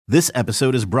This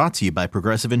episode is brought to you by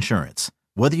Progressive Insurance.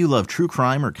 Whether you love true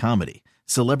crime or comedy,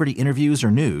 celebrity interviews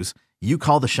or news, you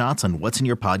call the shots on what's in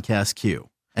your podcast queue.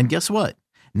 And guess what?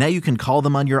 Now you can call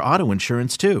them on your auto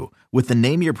insurance too with the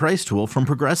Name Your Price tool from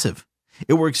Progressive.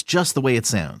 It works just the way it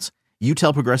sounds. You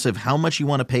tell Progressive how much you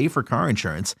want to pay for car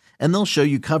insurance, and they'll show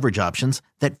you coverage options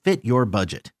that fit your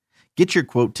budget. Get your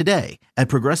quote today at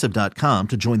Progressive.com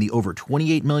to join the over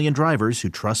 28 million drivers who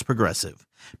trust Progressive.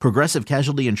 Progressive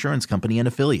Casualty Insurance Company and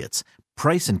Affiliates.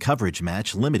 Price and coverage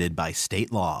match limited by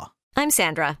state law. I'm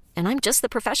Sandra, and I'm just the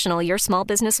professional your small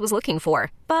business was looking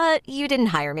for. But you didn't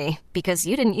hire me because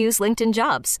you didn't use LinkedIn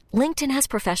Jobs. LinkedIn has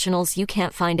professionals you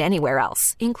can't find anywhere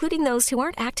else, including those who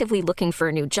aren't actively looking for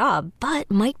a new job, but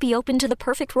might be open to the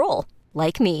perfect role,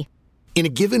 like me. In a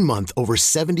given month, over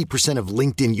 70% of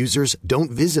LinkedIn users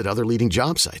don't visit other leading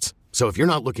job sites. So if you're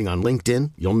not looking on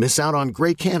LinkedIn, you'll miss out on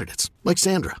great candidates like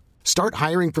Sandra. Start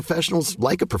hiring professionals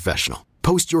like a professional.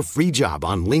 Post your free job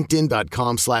on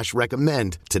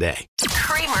linkedin.com/recommend today.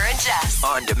 Kramer and Jess.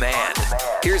 On demand.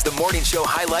 Here's the morning show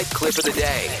highlight clip of the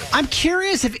day. I'm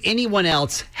curious if anyone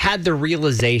else had the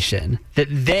realization that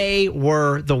they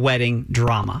were the wedding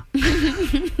drama.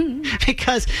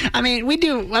 Because, I mean,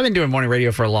 I've been doing morning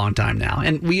radio for a long time now,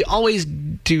 and we always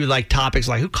do like topics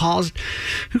like who calls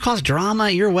drama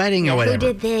at your wedding or whatever.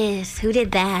 Who did this? Who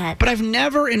did that? But I've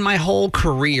never in my whole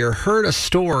career heard a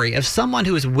story of someone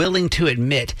who is willing to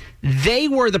admit they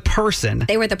were the person.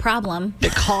 They were the problem.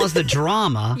 That caused the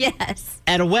drama. Yes.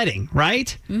 At a wedding,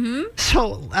 right? Mm-hmm.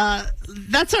 So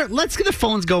let's get the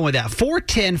phones going with that.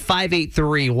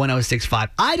 410-583-1065.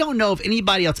 I don't know if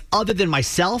anybody else other than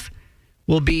myself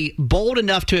will be bold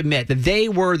enough to admit that they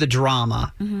were the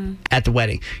drama at the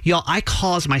wedding. Y'all, I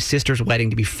caused my sister's wedding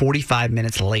to be 45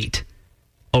 minutes late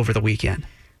over the weekend.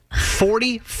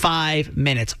 45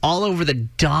 minutes, all over the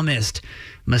dumbest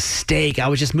mistake. I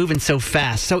was just moving so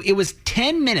fast. So it was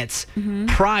 10 minutes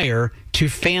prior to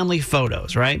family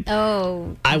photos, right?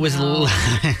 Oh, I was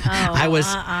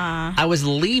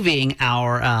leaving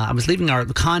our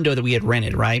condo that we had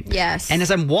rented, right? Yes. And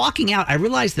as I'm walking out, I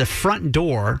realized the front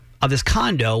door of this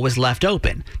condo was left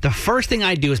open. The first thing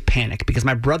I do is panic because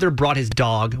my brother brought his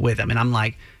dog with him, and I'm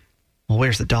like, well,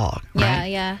 where's the dog? Right?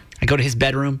 Yeah. I go to his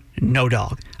bedroom, no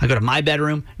dog. I go to my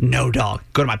bedroom, no dog.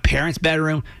 Go to my parents'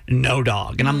 bedroom, no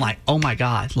dog. And I'm like, oh my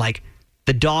God, like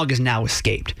the dog has now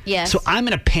escaped. Yes. So I'm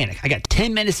in a panic. I got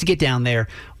 10 minutes to get down there.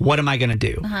 What am I going to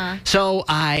do? So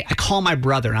I call my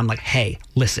brother and I'm like, hey,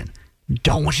 listen,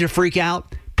 don't want you to freak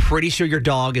out. Pretty sure your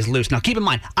dog is loose. Now, keep in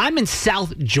mind, I'm in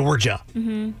South Georgia,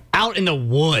 out in the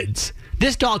woods.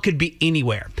 This dog could be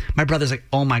anywhere. My brother's like,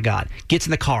 oh my God, gets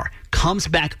in the car, comes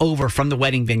back over from the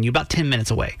wedding venue, about 10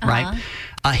 minutes away, right?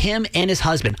 Him and his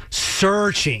husband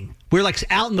searching. We're like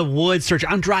out in the woods searching.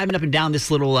 I'm driving up and down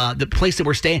this little, the place that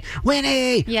we're staying.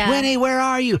 Winnie, where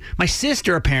are you? My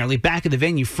sister apparently back at the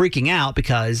venue freaking out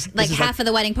because like half of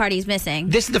the wedding party is missing.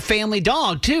 This is the family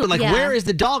dog too. Like, where is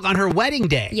the dog on her wedding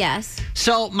day? Yes.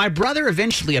 So my brother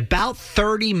eventually, about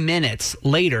 30 minutes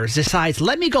later, decides,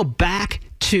 let me go back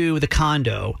to the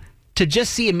condo to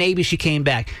just see if maybe she came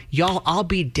back. Y'all, I'll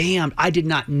be damned. I did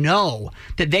not know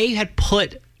that they had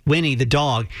put Winnie, the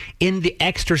dog, in the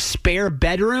extra spare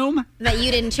bedroom. That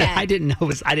you didn't check. I didn't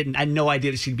know. I had no idea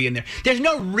that she'd be in there. There's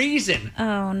no reason.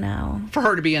 Oh, no. For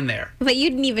her to be in there. But you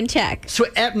didn't even check. So,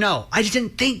 no, I just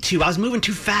didn't think to. I was moving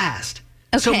too fast.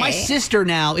 Okay. So my sister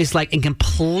now is like in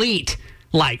complete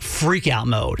freak out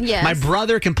mode. Yes. My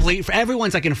brother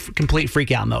everyone's like in complete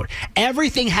freak out mode.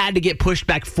 Everything had to get pushed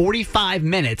back 45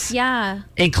 minutes. Yeah.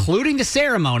 Including the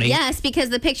ceremony. Yes, because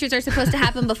the pictures are supposed to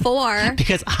happen before.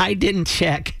 Because I didn't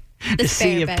check to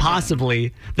see if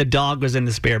possibly the dog was in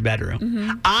the spare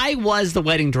bedroom. I was the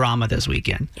wedding drama this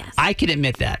weekend. Yes. I can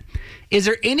admit that. Is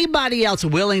there anybody else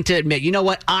willing to admit, you know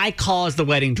what? I caused the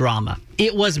wedding drama.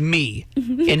 It was me.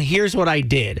 And here's what I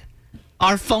did.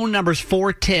 Our phone number is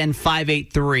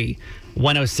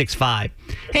 410-583-1065.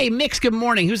 Hey, Mix, good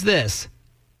morning. Who's this?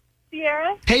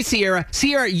 Sierra. Hey, Sierra.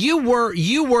 Sierra, you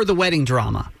were the wedding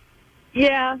drama.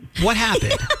 Yeah. What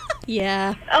happened?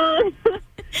 Yeah.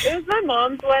 It was my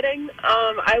mom's wedding.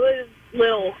 I was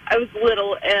little,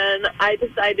 and I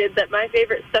decided that my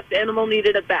favorite stuffed animal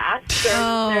needed a bath during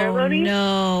the ceremony.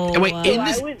 No. Wait,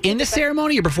 in the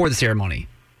ceremony or before the ceremony?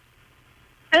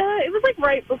 It was like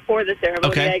right before the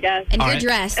ceremony, I guess. And you're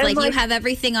dressed. Like, you have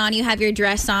everything on. You have your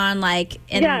dress on. Like,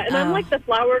 and I'm like the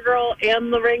flower girl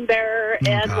and the ring bearer,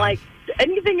 and God. like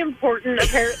anything important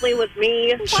apparently was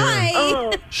me.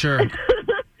 Why? Sure.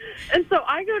 And so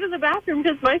I go to the bathroom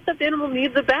because my stuffed animal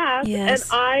needs a bath, Yes.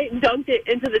 and I dunked it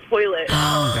into the toilet.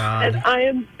 Oh, God. And I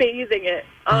am bathing it.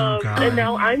 God. And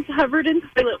now I'm covered in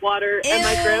toilet water, and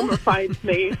my Ew. grandma finds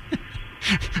me.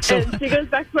 So, And she goes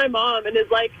back to my mom and is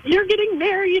like, "You're getting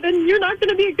married, and you're not going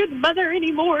to be a good mother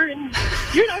anymore, and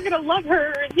you're not going to love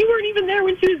her. And you weren't even there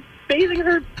when she was bathing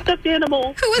her stuffed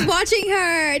animal." Who was watching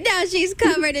her? Now she's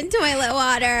covered in toilet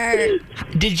water.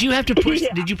 did you have to push?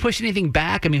 Yeah. Did you push anything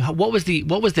back? I mean, what was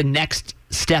the next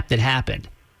step that happened?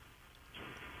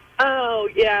 Oh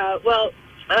yeah, well,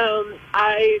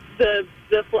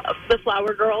 the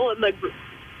flower girl and the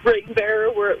ring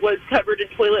bearer was covered in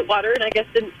toilet water, and I guess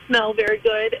didn't smell very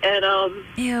good, and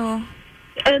Ew.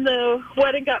 and the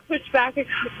wedding got pushed back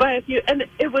by a few, and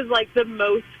it was like the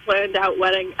most planned out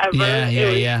wedding ever.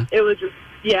 Yeah. It was just.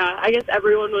 Yeah, I guess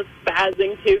everyone was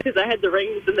spazzing too because I had the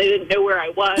rings and they didn't know where I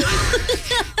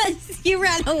was. You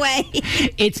ran away.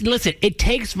 Listen, it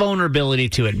takes vulnerability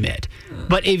to admit.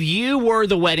 But if you were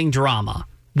the wedding drama,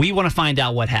 we want to find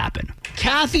out what happened.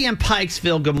 Kathy in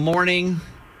Pikesville, good morning.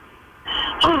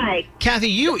 Hi. Kathy,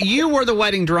 you were the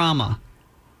wedding drama.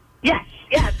 Yes.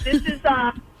 This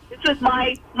was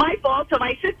my fault. So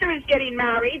my sister is getting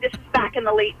married. This is back in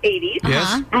the late 80s.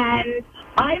 Yes. And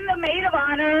I'm the maid of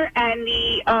honor, and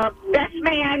the best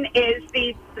man is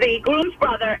the groom's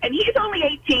brother, and he's only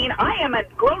 18. I am a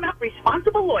grown-up,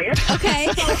 responsible lawyer. Okay.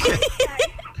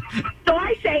 So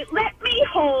I say, let me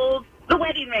hold the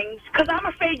wedding rings because I'm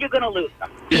afraid you're going to lose them.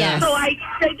 Yes. So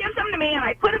they give them to me, and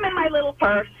I put them in my little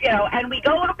purse, and we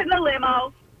go up in the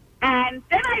limo, and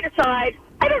then I decide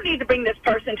I don't need to bring this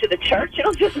person to the church.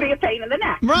 It'll just be a pain in the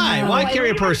neck. Right. Why So I carry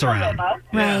a leave purse it in the around?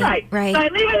 limo. Right. So I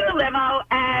leave it in the limo,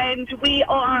 and we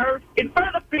are in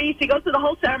front of the priest. He goes through the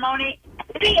whole ceremony.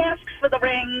 He asks for the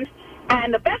rings,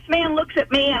 and the best man looks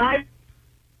at me, and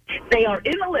they are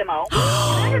in the limo. And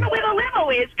I don't know where the limo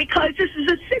is because this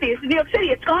is a city. It's New York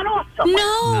City. It's gone off somewhere.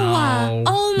 No.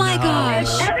 Oh, my No.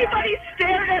 gosh. Everybody's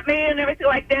staring at me and everything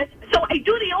like this. So I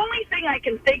do the only thing I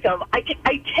can think of. I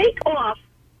take off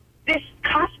this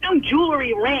costume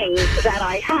jewelry ring that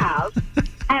I have,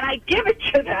 and I give it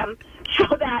to them so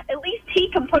that at least he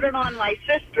can put it on my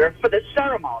sister for the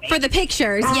ceremony. For the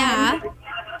pictures, yeah.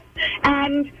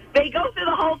 And they go through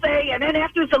the whole thing, and then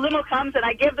after the limo comes, and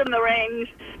I give them the rings.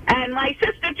 And my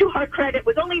sister, to her credit,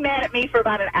 was only mad at me for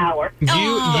about an hour.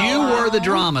 You were the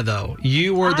drama, though.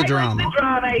 You were the drama. I was the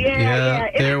drama, yeah.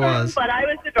 there It hurt, was. but I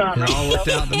was the drama. It all worked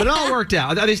out. But it all worked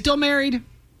out. Are they still married?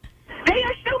 They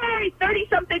are still married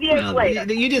 30-something years Well,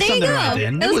 later. you did There you something go. right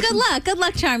then. It was good luck. Good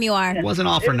luck, charm you are. It wasn't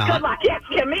all It for was good naught. luck. Yes,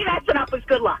 to me, that's enough was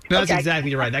good luck. That's Okay.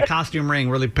 exactly right. That costume ring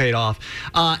really paid off.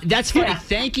 That's funny. Yeah.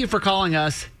 Thank you for calling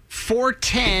us.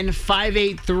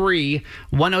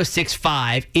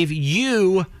 410-583-1065. If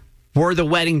you were the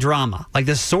wedding drama, like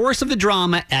the source of the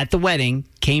drama at the wedding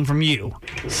came from you.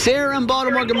 Sarah in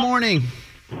Baltimore, good morning.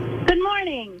 Good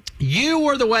morning. You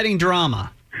were the wedding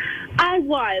drama. I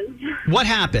was. What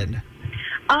happened?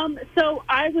 So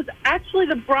I was actually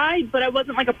the bride, but I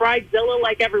wasn't like a bridezilla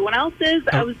like everyone else is.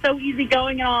 I was so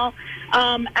easygoing and all.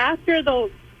 After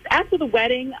the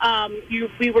wedding,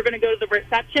 we were going to go to the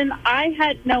reception. I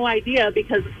had no idea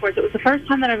because, of course, it was the first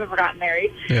time that I've ever gotten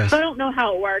married. Yes. So I don't know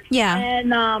how it works. Yeah. And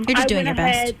You're just I doing went your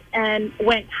ahead best. and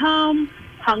went home,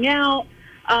 hung out,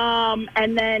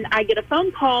 and then I get a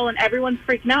phone call and everyone's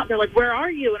freaking out. They're like, "Where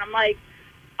are you?" And I'm like,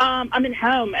 I'm at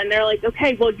home. And they're like,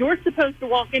 "Okay, well, you're supposed to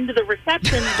walk into the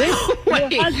reception with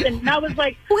Wait. your husband." And I was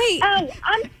like, Wait. "Oh,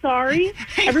 I'm sorry."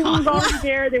 Everyone was already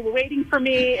there. They were waiting for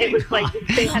me. It was like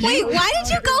they had Wait, why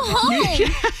did you go home?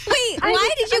 Wait, I why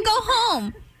just- did you go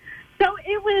home? So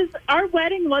it was, our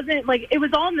wedding wasn't like, it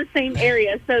was all in the same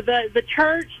area. So the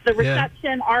church, the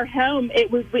reception, our home,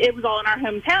 it was all in our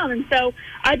hometown. And so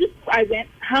I went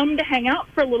home to hang out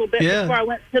for a little bit before I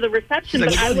went to the reception. She's like,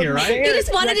 But I "I'm wasn't here, right?" aware You just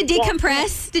that wanted to had walk in.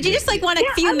 decompress? Did you just want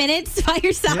a few minutes by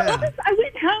yourself? Yeah. I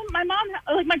went home. My mom,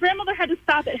 my grandmother had to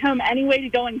stop at home anyway to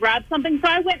go and grab something. So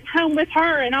I went home with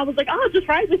her, and I was like, "Oh, I'll just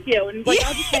ride with you, and I'll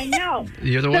just hang out."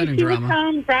 You're the So wedding she drama. was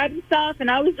home, grabbing stuff, and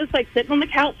I was just sitting on the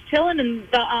couch chilling. And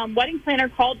the wedding planner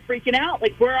called, freaking out,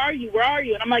 like, "Where are you? Where are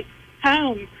you?" And I'm like,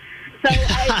 "Home." So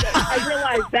I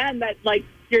realized then that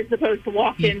you're supposed to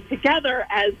walk in together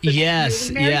as the Yes,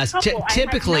 newly married yes. couple.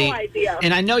 Typically, I had no idea.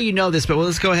 and I know you know this, but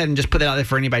let's go ahead and just put that out there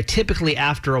for anybody. Typically,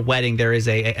 after a wedding, there is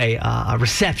a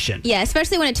reception. Yeah,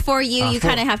 especially when it's for you, you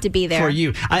kind of have to be there. For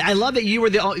you. I love that you were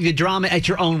the drama at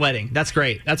your own wedding. That's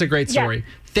great. That's a great story.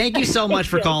 Thank you so much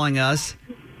for you. calling us.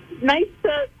 Nice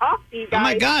to talk to you guys. Oh,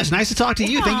 my gosh. Nice to talk to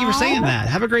you. Thank you for saying that.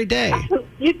 Have a great day.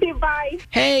 You too. Bye.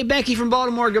 Hey, Becky from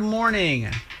Baltimore. Good morning.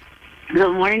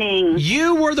 Good morning.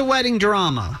 You were the wedding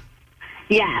drama.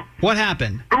 Yeah. What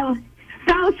happened? I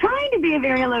So I was trying to be a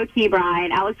very low-key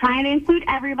bride. I was trying to include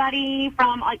everybody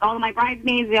from, like, all of my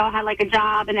bridesmaids. They all had, like, a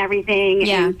job and everything,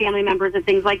 and family members and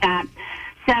things like that.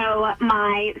 So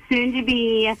my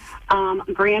soon-to-be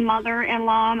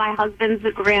grandmother-in-law, my husband's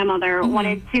grandmother,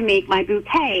 wanted to make my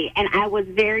bouquet, and I was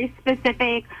very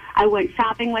specific. I went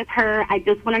shopping with her. I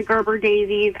just wanted Gerber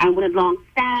daisies. I wanted long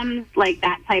stems, like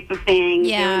that type of thing.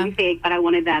 Yeah. They would be fake, but I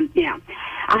wanted them, you know.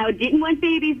 I didn't want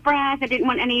baby's breath. I didn't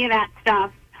want any of that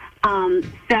stuff.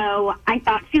 So I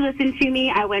thought she listened to me.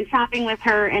 I went shopping with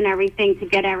her and everything to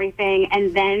get everything.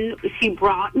 And then she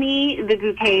brought me the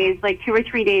bouquets like 2 or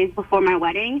 3 days before my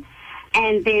wedding.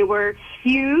 And they were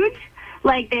huge.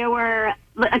 Like they were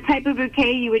a type of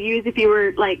bouquet you would use if you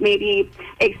were like maybe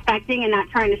expecting and not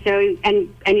trying to show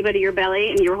anybody your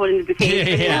belly and you were holding the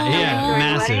bouquet. Yeah.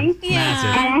 Massive. And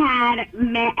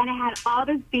it had all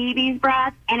this baby's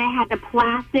breath, and it had the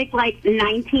plastic like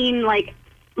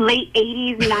late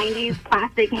 80s, 90s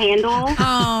plastic handle.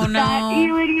 Oh, no. That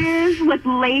you would use with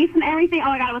lace and everything. Oh,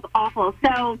 my God, it was awful.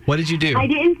 So what did you do? I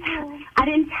didn't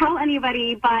tell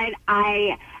anybody, but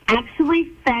I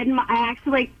actually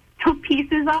took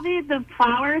pieces of it, the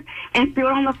flowers, and threw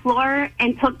it on the floor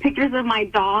and took pictures of my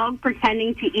dog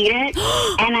pretending to eat it.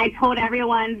 And I told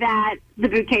everyone that the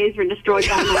bouquets were destroyed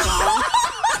by my dog.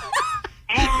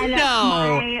 And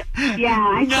I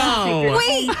No.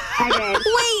 Wait. I did.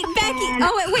 Wait, Becky.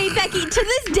 Wait, Becky. To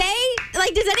this day,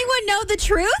 like, does anyone know the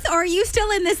truth, or are you still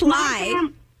in this lie?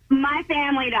 My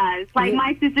family does. Like,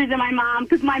 my sisters and my mom,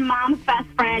 because my mom's best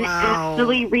friend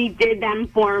actually redid them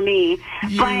for me.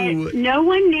 But no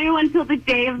one knew until the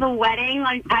day of the wedding.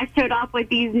 Like, I showed up with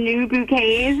these new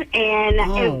bouquets, and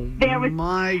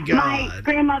my God. My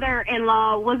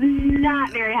grandmother-in-law was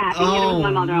not very happy. It was my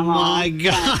mother-in-law. My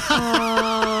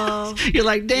God. You're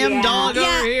like, damn dog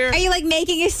over here. Are you, like,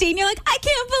 making a scene? You're like, I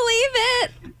can't believe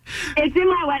it. It's in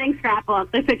my wedding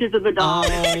scrapbook, the pictures of the dog.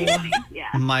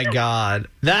 My God.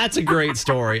 That's a great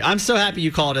story. I'm so happy you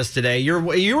called us today. You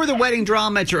were the wedding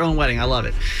drama at your own wedding. I love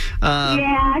it.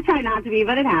 I try not to be,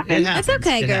 but it happens. It's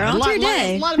okay, girl. It's your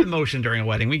day. A lot of emotion during a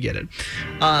wedding. We get it.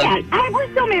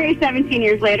 We're still married 17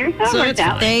 years later, so it worked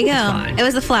out. There you go. It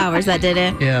was the flowers that did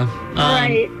it. Yeah.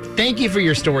 Right. Thank you for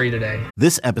your story today.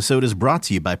 This episode is brought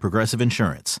to you by Progressive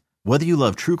Insurance. Whether you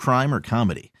love true crime or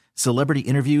comedy, celebrity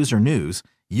interviews or news,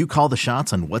 you call the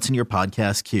shots on what's in your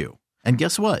podcast queue. And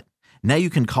guess what? Now you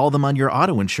can call them on your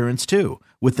auto insurance too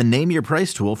with the Name Your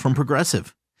Price tool from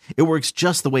Progressive. It works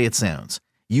just the way it sounds.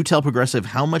 You tell Progressive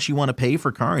how much you want to pay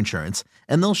for car insurance,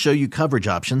 and they'll show you coverage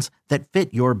options that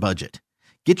fit your budget.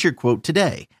 Get your quote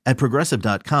today at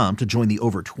Progressive.com to join the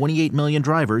over 28 million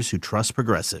drivers who trust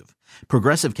Progressive.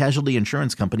 Progressive Casualty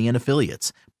Insurance Company and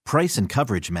Affiliates. Price and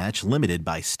coverage match limited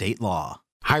by state law.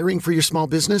 Hiring for your small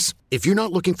business? If you're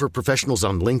not looking for professionals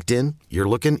on LinkedIn, you're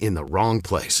looking in the wrong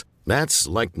place. That's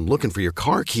like looking for your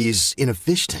car keys in a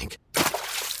fish tank.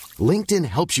 LinkedIn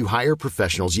helps you hire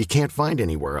professionals you can't find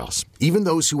anywhere else, even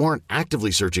those who aren't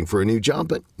actively searching for a new job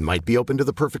but might be open to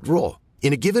the perfect role.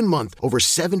 In a given month, over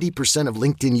 70% of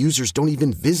LinkedIn users don't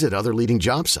even visit other leading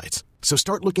job sites. So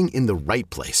start looking in the right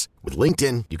place. With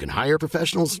LinkedIn, you can hire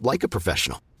professionals like a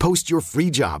professional. Post your free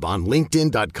job on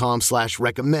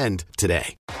linkedin.com/recommend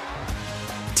today.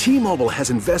 T-Mobile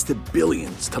has invested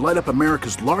billions to light up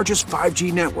America's largest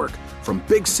 5G network, from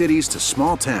big cities to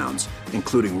small towns,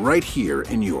 including right here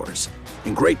in yours.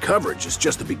 And great coverage is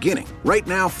just the beginning. Right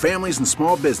now, families and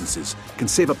small businesses can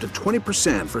save up to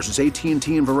 20% versus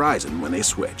AT&T and Verizon when they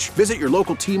switch. Visit your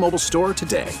local T-Mobile store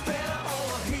today.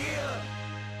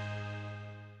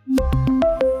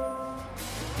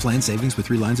 Plan savings with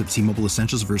 3 lines of T-Mobile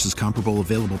Essentials versus comparable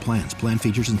available plans. Plan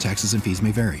features and taxes and fees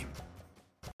may vary.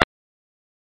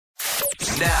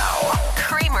 Now,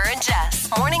 Kramer and Jess,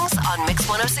 mornings on Mix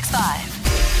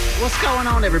 106.5. What's going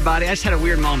on, everybody? I just had a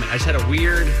weird moment.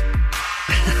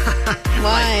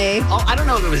 Why? I don't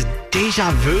know if it was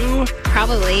deja vu.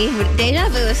 Probably. Deja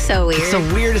vu is so weird. It's the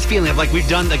weirdest feeling of like we've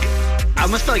done like I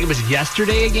almost felt like it was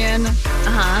yesterday again.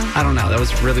 I don't know. That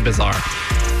was really bizarre.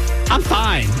 I'm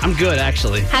fine. I'm good,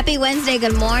 actually. Happy Wednesday.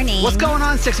 Good morning. What's going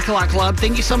on, 6 O'Clock Club?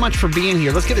 Thank you so much for being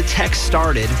here. Let's get a text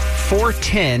started.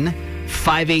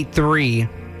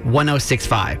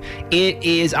 410-583-1065. It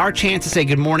is our chance to say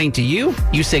good morning to you.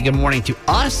 You say good morning to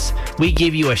us. We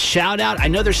give you a shout out. I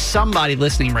know there's somebody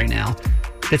listening right now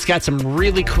that's got some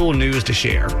really cool news to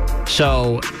share.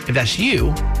 So if that's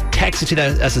you, text it to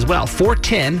us as well.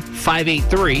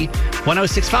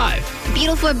 410-583-1065.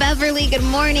 Beautiful Beverly, good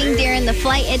morning. Darren, the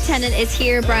flight attendant, is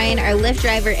here. Brian, our Lyft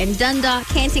driver in Dundalk.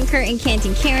 Canton Curtin,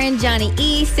 Canton Karen, Johnny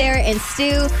E, Sarah and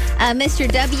Stu. Mr.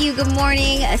 W, good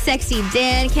morning. Sexy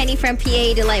Dan, Kenny from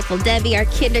PA, Delightful Debbie, our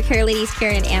kindercare ladies,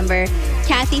 Karen and Amber.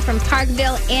 Kathy from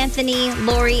Parkville, Anthony,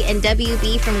 Lori, and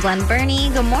WB from Glen Burnie.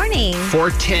 Good morning.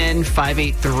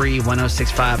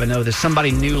 410-583-1065. I know there's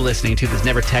somebody new listening to this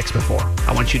never texted before.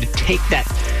 I want you to take that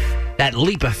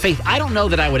leap of faith. I don't know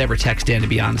that I would ever text in, to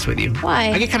be honest with you.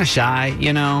 Why? I get kind of shy,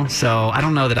 so I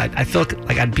don't know that I feel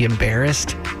like I'd be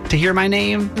embarrassed to hear my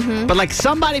name. Mm-hmm. But like,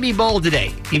 somebody be bold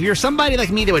today. If you're somebody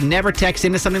like me that would never text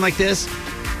into something like this,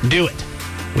 do it.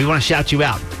 We want to shout you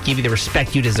out, give you the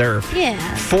respect you deserve. Yeah.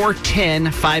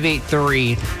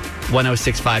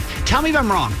 410-583-1065. Tell me if I'm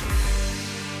wrong.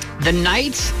 The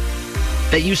nights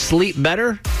that you sleep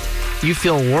better, you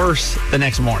feel worse the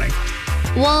next morning.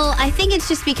 Well, I think it's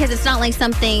just because it's not like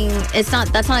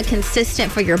that's not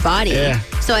consistent for your body. Yeah.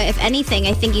 So if anything,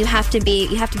 I think you have to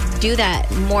do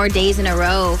that more days in a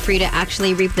row for you to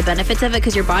actually reap the benefits of it,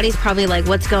 because your body's probably like,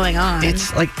 what's going on?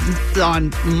 It's like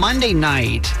on Monday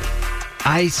night,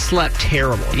 I slept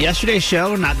terrible. Yesterday's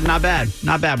show, not bad.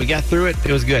 Not bad. We got through it.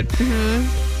 It was good. Mm-hmm.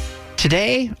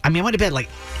 Today, I went to bed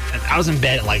I was in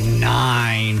bed at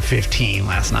 9:15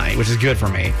 last night, which is good for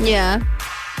me. Yeah.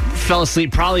 Fell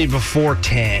asleep probably before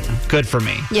 10. Good for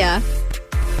me. Yeah.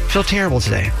 Feel terrible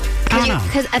today. I don't know.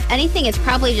 Because if anything, it's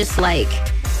probably just like,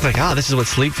 this is what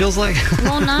sleep feels like?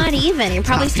 well, not even. You're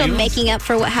probably still making up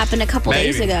for what happened a couple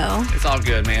days ago. It's all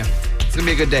good, man. It's going to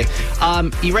be a good day.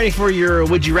 You ready for your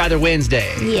Would You Rather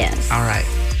Wednesday? Yes. All right.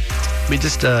 We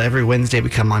just, every Wednesday we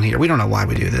come on here. We don't know why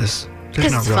we do this.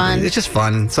 Because it's fun. It's just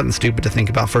fun and something stupid to think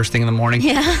about first thing in the morning.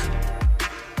 Yeah.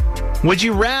 Would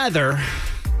you rather...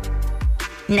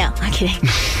 No, I'm kidding.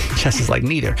 Jess is like,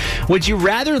 neither. Would you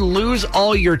rather lose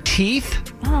all your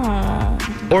teeth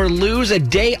or lose a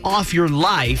day off your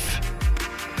life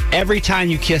every time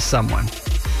you kiss someone?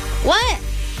 What?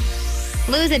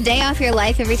 Lose a day off your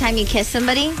life every time you kiss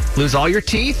somebody? Lose all your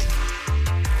teeth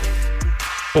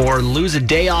or lose a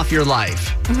day off your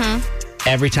life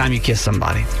every time you kiss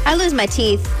somebody? I lose my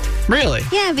teeth. Really?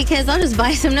 Yeah, because I'll just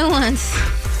buy some new ones.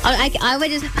 I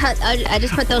would just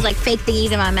put those fake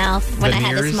thingies in my mouth when I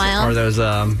had to smile. Or those,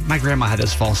 my grandma had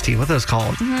those false teeth. What are those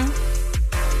called?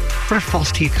 What are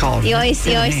false teeth called? You always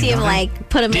see them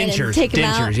put them in and take them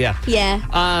out. Dentures, yeah. Yeah.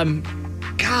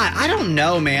 God, I don't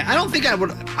know, man. I don't think I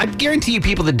would. I guarantee you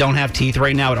people that don't have teeth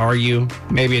right now would argue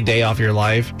maybe a day off your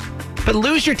life. But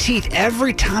lose your teeth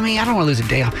every time. I don't want to lose a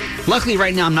day off. Luckily,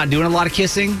 right now, I'm not doing a lot of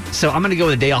kissing, so I'm going to go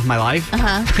with a day off my life.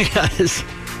 Because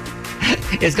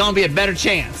it's going to be a better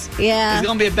chance. Yeah. It's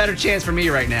going to be a better chance for me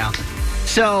right now.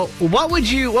 So what would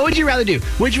you rather do?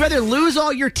 Would you rather lose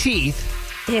all your teeth?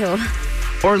 Ew.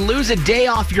 Or lose a day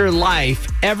off your life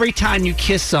every time you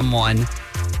kiss someone?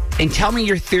 And tell me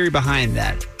your theory behind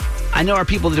that. I know our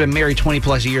people that have been married 20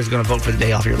 plus years are going to vote for the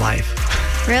day off your life.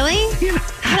 Really?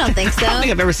 I don't think so. I don't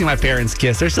think I've ever seen my parents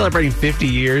kiss. They're celebrating 50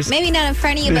 years. Maybe not in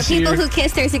front of you, but people who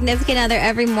kiss their significant other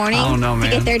every morning to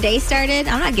get their day started,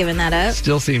 I'm not giving that up.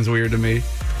 Still seems weird to me.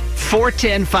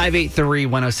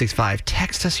 410-583-1065.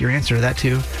 Text us your answer to that,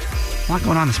 too. A lot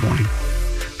going on this morning.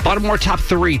 Baltimore top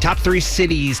three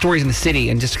cities, stories in the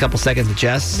city in just a couple seconds with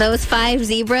Jess. Those 5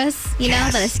 zebras,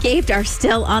 that escaped are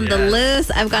still on the loose.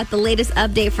 I've got the latest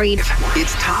update for you.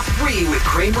 It's top 3 with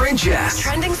Kramer and Jess.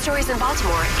 Trending stories in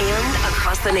Baltimore and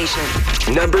across the nation.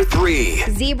 Number 3.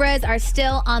 Zebras are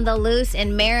still on the loose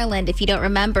in Maryland. If you don't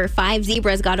remember, 5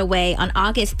 zebras got away on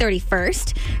August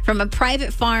 31st from a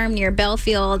private farm near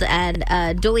Belfield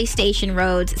and Dooley Station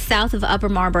Roads, south of Upper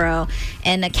Marlboro.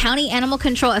 And the county animal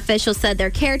control officials said their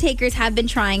caretakers have been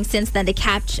trying since then to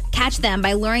catch them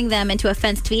by luring them into a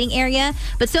fenced feeding area.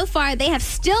 But so far, they have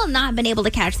still not been able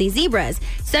to catch these zebras.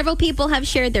 Several people have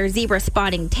shared their zebra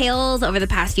spotting tales over the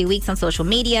past few weeks on social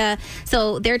media.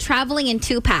 So they're traveling in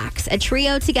 2 packs, a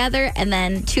trio together and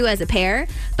then 2 as a pair.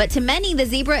 But to many, the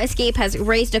zebra escape has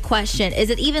raised a question. Is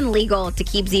it even legal to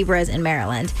keep zebras in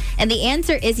Maryland? And the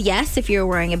answer is yes, if you're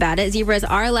worrying about it. Zebras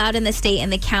are allowed in the state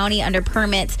and the county under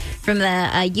permits from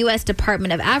the U.S.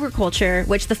 Department of Agriculture,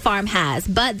 which the farm has.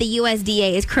 But the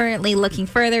USDA is currently looking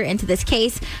further into this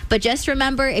case. But just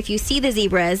remember, if you see the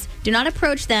zebras, do not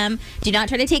approach them. Do not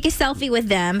try to take a selfie with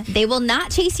them. They will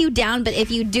not chase you down, but if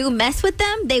you do mess with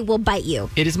them, they will bite you.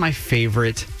 It is my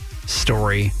favorite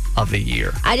story of the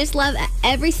year. I just love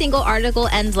every single article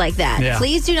ends like that. Yeah.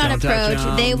 Please do not Don't touch approach.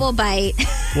 'em. They will bite.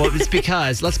 Well, it's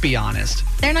because, let's be honest.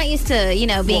 They're not used to,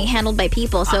 being handled by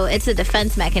people, so it's a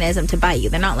defense mechanism to bite you.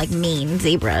 They're not like mean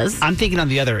zebras. I'm thinking on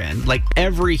the other end, like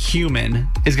every human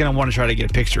is going to want to try to get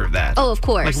a picture of that. Oh, of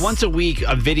course. Like once a week,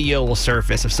 a video will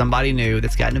surface of somebody new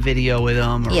that's gotten a video with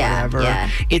them or whatever. Yeah.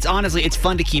 It's honestly, it's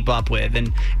fun to keep up with.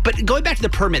 But going back to the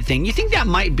permit thing, you think that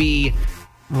might be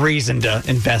reason to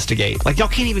investigate? Like, y'all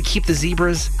can't even keep the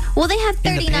zebras? Well, they have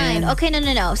in the 39. pen? Okay,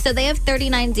 no. So they have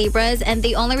 39 zebras, and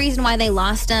the only reason why they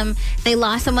lost them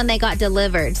when they got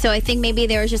delivered. So I think maybe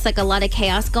there was just like a lot of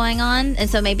chaos going on, and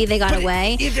so maybe they got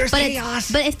away. If there's but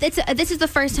chaos. But if this is the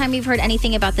first time you've heard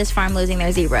anything about this farm losing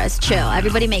their zebras. Chill.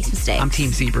 Everybody makes mistakes. I'm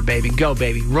Team Zebra, baby. Go,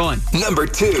 baby. Run. Number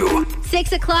 2.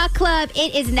 6 o'clock club.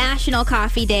 It is National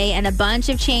Coffee Day, and a bunch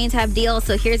of chains have deals.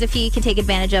 So here's a few you can take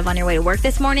advantage of on your way to work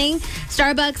this morning.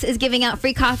 Starbucks is giving out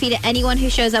free coffee to anyone who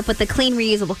shows up with a clean,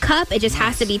 reusable cup. It just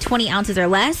has to be 20 ounces or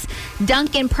less.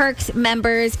 Dunkin' Perks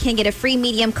members can get a free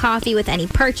medium coffee with any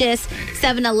purchase.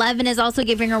 7-Eleven is also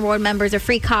giving reward members a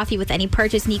free coffee with any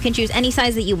purchase, and you can choose any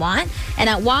size that you want. And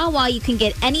at Wawa, you can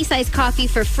get any size coffee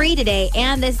for free today,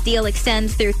 and this deal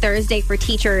extends through Thursday for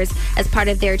teachers as part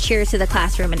of their Cheers to the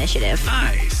Classroom initiative.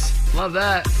 Nice. Love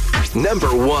that.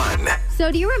 Number 1.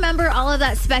 So do you remember all of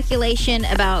that speculation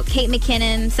about Kate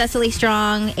McKinnon, Cecily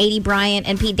Strong, Aidy Bryant,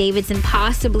 and Pete Davidson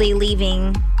possibly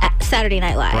leaving Saturday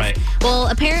Night Live? Right. Well,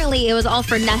 apparently it was all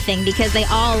for nothing because they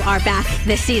all are back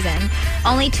this season.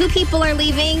 Only 2 people are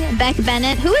leaving. Beck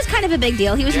Bennett, who is kind of a big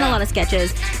deal. He was in a lot of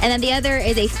sketches. And then the other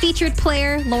is a featured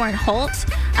player, Lauren Holt.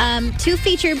 2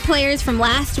 featured players from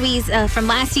last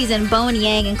season, Bowen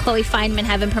Yang and Chloe Feynman,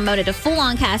 have been promoted to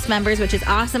full-on cast members, which is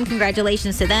awesome.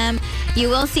 Congratulations to them. You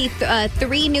will see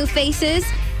 3 new faces.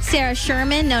 Sarah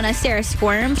Sherman, known as Sarah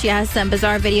Squirm. She has some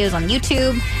bizarre videos on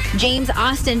YouTube. James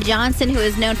Austin Johnson, who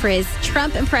is known for his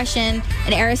Trump impression.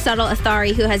 And Aristotle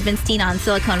Athari, who has been seen on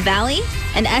Silicon Valley.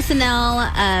 And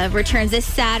SNL returns this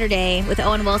Saturday with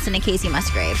Owen Wilson and Casey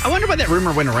Musgraves. I wonder why that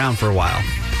rumor went around for a while.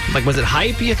 Like, was it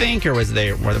hype, you think? Or were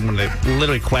they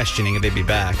literally questioning if they'd be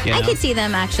back? You know? I could see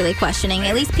them actually questioning.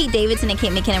 At least Pete Davidson and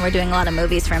Kate McKinnon were doing a lot of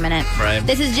movies for a minute. Right.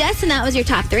 This is Jess, and that was your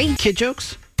top 3. Kid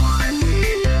jokes?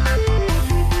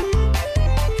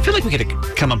 I feel like we could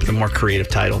have come up with a more creative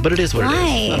title, but it is what it is.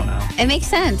 I don't know. It makes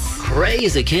sense.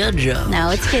 Crazy kid joke. No,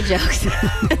 it's kid jokes.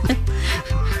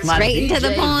 Straight to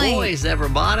the point. Boys,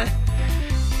 everybody.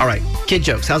 All right, kid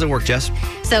jokes. How's it work, Jess?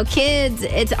 So kids,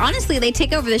 it's honestly, they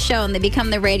take over the show and they become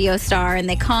the radio star and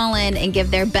they call in and give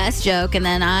their best joke, and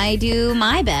then I do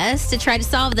my best to try to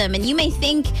solve them. And you may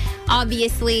think,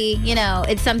 obviously,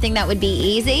 it's something that would be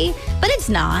easy, but it's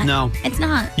not. No. It's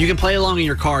not. You can play along in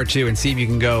your car, too, and see if you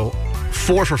can go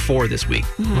 4 for 4 this week.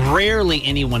 Mm-hmm. Rarely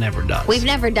anyone ever does. We've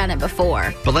never done it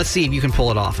before. But let's see if you can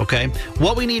pull it off, okay?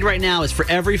 What we need right now is for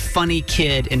every funny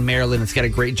kid in Maryland that's got a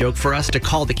great joke for us to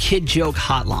call the Kid Joke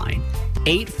Hotline.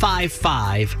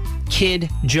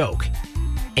 855-KID-JOKE.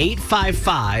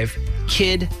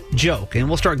 855-KID-JOKE. And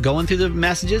we'll start going through the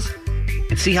messages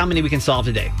and see how many we can solve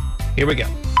today. Here we go.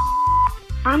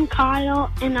 I'm Kyle,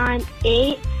 and I'm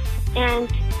 8, and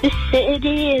the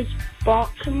city is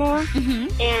Baltimore,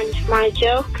 and my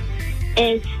joke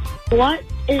is, what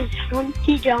is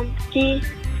Humpty Dumpty's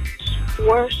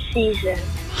worst season?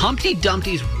 Humpty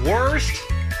Dumpty's worst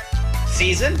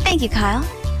season? Thank you, Kyle.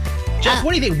 Jess,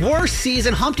 what do you think? Worst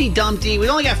season, Humpty Dumpty. We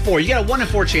only got 4. You got a 1 in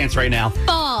 4 chance right now.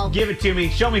 Fall. Give it to me.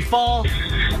 Show me fall.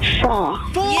 Fall.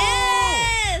 Fall.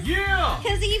 Yes! Yeah!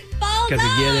 Because he falls Because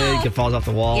off. he get it. He falls off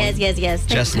the wall. Yes.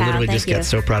 Jess literally just gets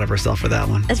so proud of herself for that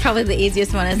one. That's probably the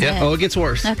easiest one, isn't it? Oh, it gets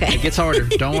worse. Okay. It gets harder.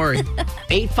 Don't worry.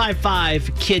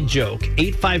 855-KID-JOKE.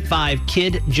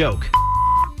 855-KID-JOKE.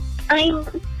 I'm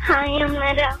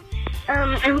Lydia.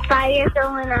 I'm 5 years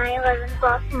old, and I live in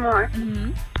Baltimore.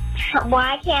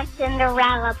 Why can't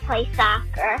Cinderella play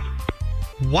soccer?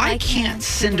 Why can't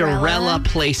Cinderella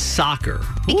play soccer?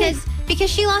 Because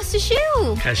she lost a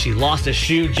shoe. Because she lost a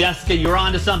shoe. Jessica, you're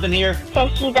on to something here.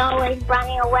 Because she's always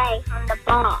running away from the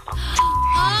ball.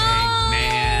 Oh,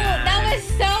 man. That was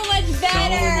so much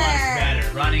better. So much better.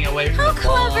 Running away from How the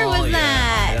ball. clever was Yeah,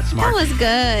 that? that's smart. That was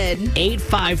good.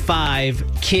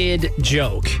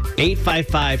 855-KID-JOKE.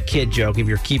 855-KID-JOKE. If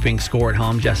you're keeping score at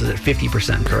home, Jess is at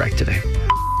 50% correct today.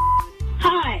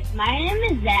 Hi, my name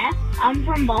is Zach. I'm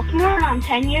from Baltimore, and I'm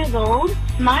 10 years old.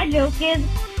 My joke is,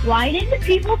 why did the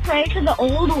people pray to the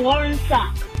old worn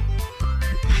sock?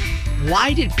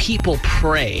 Why did people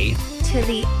pray to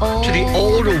the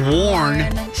old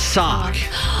worn sock?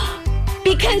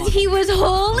 Because he was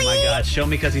holy? Oh my God, show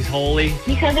me because he's holy.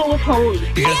 Because it was holy.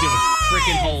 Because it was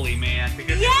freaking holy, man.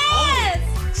 Because yes!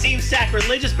 Seems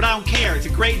sacrilegious, but I don't care. It's a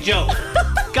great joke.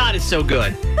 God, it's so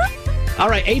good. All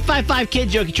right, 855 kid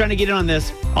joke. You're trying to get in on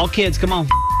this. All kids, come on.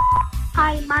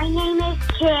 Hi, my name is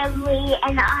Kaylee,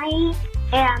 and I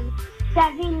am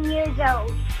 7 years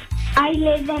old. I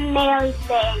live in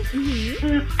Maryland,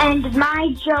 and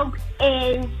my joke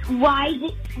is, what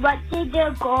did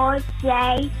the girl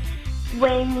say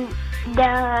when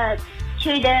to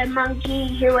the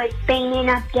monkey who was painting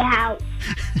up the house?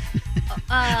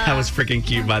 That was freaking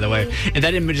cute, by the way. If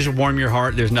that didn't just warm your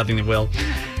heart, there's nothing that will.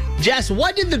 Jess,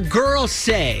 what did the girl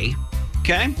say?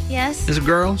 Okay. Yes. There's a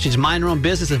girl. She's minding her own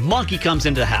business. A monkey comes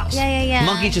into the house. Yeah.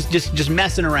 Monkey just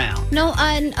messing around. No,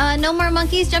 no more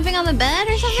monkeys jumping on the bed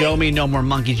or something? Show me no more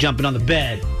monkeys jumping on the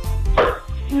bed.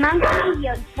 Monkey,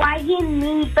 you're driving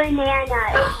me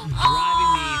bananas.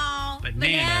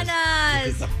 Bananas.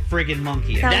 It's a friggin'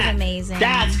 monkey. That was amazing.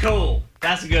 That's cool.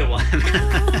 That's a good one.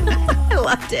 I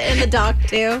loved it. And the dog,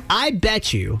 too. I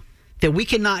bet you that we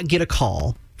cannot get a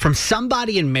call from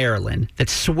somebody in Maryland that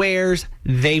swears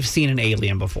they've seen an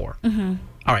alien before. Mm-hmm.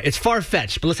 All right, it's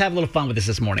far-fetched, but let's have a little fun with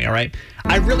this morning, all right?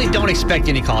 I really don't expect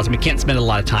any calls, and we can't spend a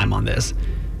lot of time on this.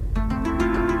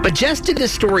 But Jess did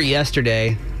this story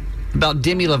yesterday about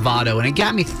Demi Lovato, and it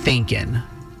got me thinking.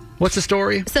 What's the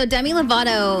story? So Demi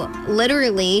Lovato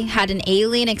literally had an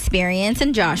alien experience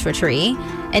in Joshua Tree.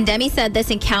 And Demi said this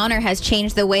encounter has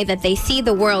changed the way that they see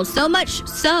the world, so much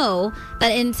so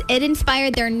that it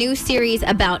inspired their new series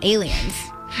about aliens.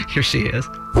 Here she is.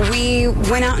 We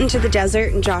went out into the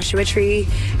desert in Joshua Tree,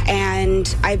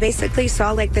 and I basically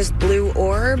saw like this blue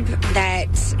orb that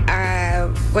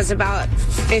was about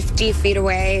 50 feet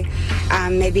away,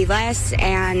 maybe less.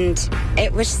 And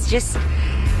it was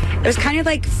kind of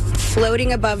like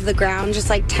floating above the ground, just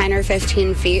like 10 or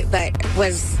 15 feet, but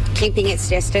was keeping its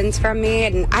distance from me.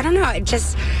 And I don't know, it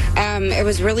just, it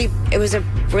was a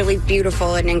really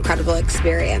beautiful and incredible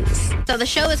experience. So the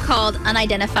show is called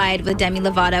Unidentified with Demi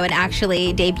Lovato. It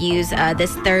actually debuts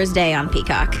this Thursday on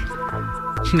Peacock.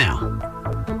 Now,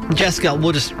 Jessica,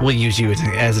 we'll use you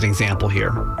as an example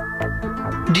here.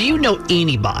 Do you know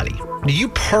anybody, do you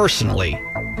personally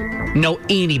know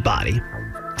anybody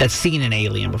that's seen an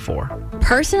alien before?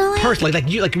 Personally,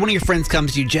 like one of your friends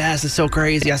comes to you, Jess, it's so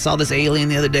crazy. I saw this alien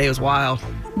the other day. It was wild.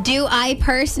 Do I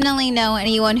personally know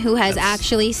anyone who has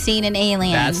actually seen an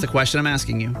alien? That's the question I'm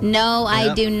asking you. No,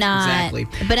 I do not. Exactly.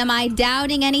 But am I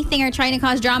doubting anything or trying to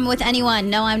cause drama with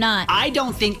anyone? No, I'm not. I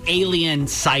don't think alien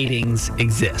sightings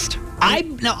exist.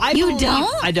 You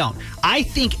don't? I don't. I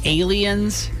think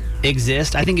aliens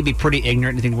exist. I think it'd be pretty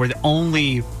ignorant to think we're the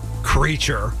only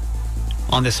creature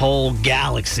on this whole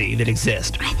galaxy that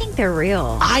exists. I think they're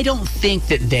real. I don't think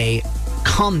that they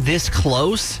come this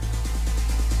close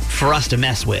for us to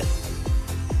mess with.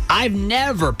 I've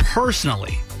never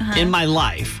personally in my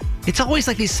life, it's always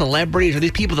like these celebrities or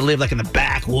these people that live like in the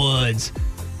backwoods.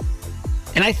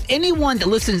 And anyone that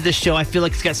listens to this show, I feel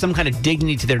like it's got some kind of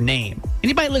dignity to their name.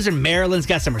 Anybody that lives in Maryland's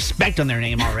got some respect on their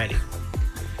name already.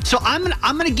 So I'm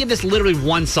gonna give this literally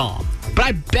one song, but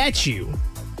I bet you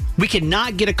we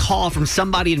cannot get a call from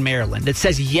somebody in Maryland that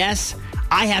says, yes,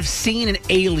 I have seen an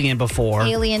alien before.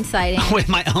 Alien sighting. With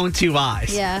my own two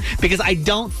eyes. Yeah. Because I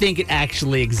don't think it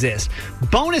actually exists.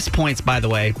 Bonus points, by the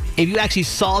way, if you actually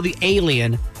saw the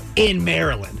alien in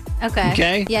Maryland.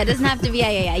 Okay? Yeah, it doesn't have to be,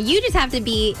 yeah. You just have to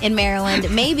be in Maryland.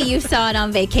 Maybe you saw it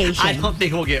on vacation. I don't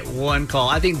think we'll get one call.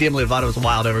 I think Demi Lovato is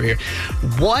wild over here.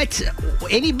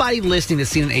 Anybody listening that's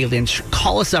seen an alien,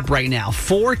 call us up right now.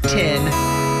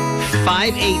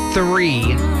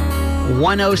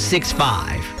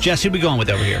 410-583-1065. Jess, who we going with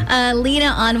over here? Lena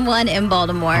on 1 in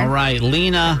Baltimore. All right,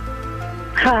 Lena.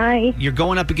 Hi. You're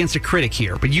going up against a critic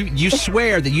here, but you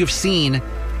swear that you've seen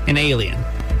an alien.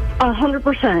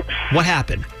 100%. What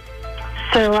happened?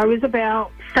 So I was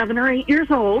about 7 or 8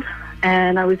 years old,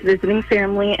 and I was visiting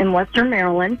family in Western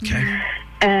Maryland. Okay.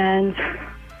 And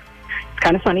it's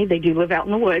kind of funny. They do live out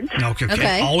in the woods.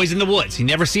 Okay. Always in the woods. You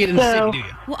never see it in the city, do you?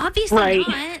 Well, obviously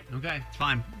not. Okay, it's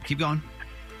fine. Keep going.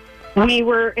 We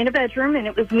were in a bedroom, and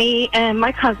it was me and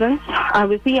my cousins. I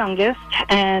was the youngest,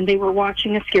 and they were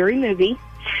watching a scary movie.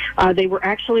 They were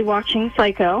actually watching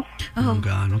Psycho. Oh,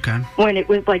 God, okay. When it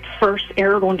was, like, first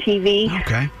aired on TV.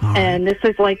 Okay, all right. And this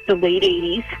is, like, the late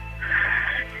 80s.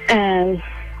 And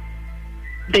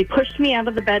they pushed me out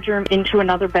of the bedroom into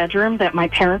another bedroom that my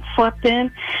parents slept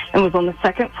in and was on the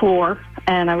second floor.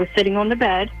 And I was sitting on the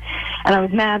bed, and I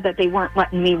was mad that they weren't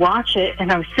letting me watch it.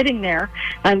 And I was sitting there,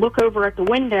 and I look over at the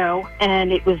window,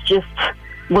 and it was just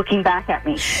looking back at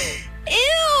me.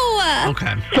 Ew!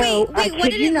 Okay. So, Wait,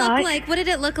 what did it look like? What did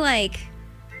it look like?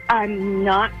 I'm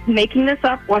not making this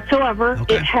up whatsoever.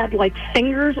 Okay. It had, like,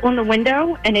 fingers on the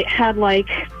window, and it had, like,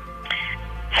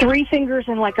 3 fingers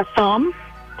and like a thumb,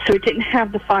 so it didn't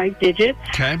have the 5 digits.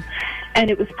 Okay. And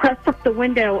it was pressed up the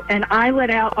window, and I let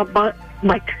out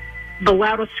like the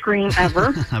loudest scream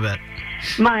ever. I bet.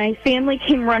 My family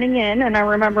came running in, and I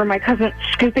remember my cousin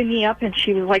scooping me up, and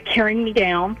she was like carrying me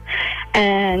down.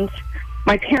 And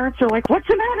my parents are like, "What's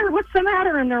the matter? What's the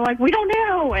matter?" And they're like, "We don't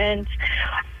know." And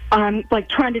I'm like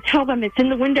trying to tell them, "It's in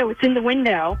the window, it's in the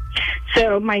window."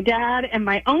 So my dad and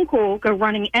my uncle go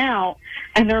running out,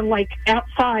 and they're like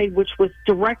outside, which was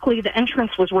directly, the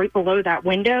entrance was right below that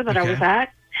window that I was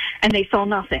at, and they saw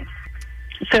nothing.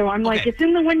 So I'm like, it's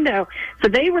in the window. So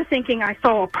they were thinking I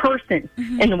saw a person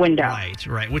in the window.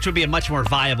 Right. Which would be a much more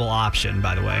viable option,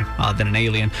 by the way, than an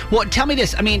alien. Well, tell me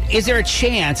this. I mean, is there a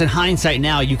chance, in hindsight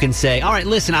now, you can say, all right,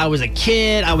 listen, I was a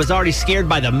kid. I was already scared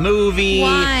by the movie.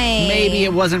 Why? Maybe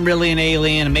it wasn't really an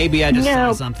alien. Maybe I just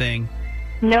saw something.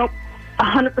 Nope.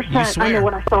 100%. I know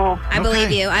what I saw. I believe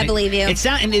you. I believe you. It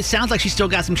sounds like she still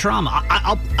got some trauma.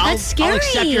 That's scary.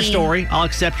 I'll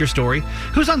accept your story.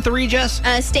 Who's on 3, Jess?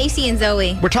 Stacy and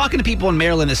Zoe. We're talking to people in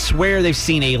Maryland that swear they've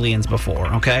seen aliens before,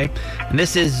 okay? And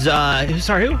this is,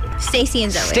 who? Stacy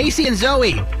and Zoe. Stacy and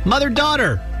Zoe,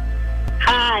 mother-daughter.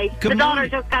 Hi. Good the daughter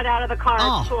morning. just got out of the car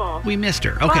at school. We missed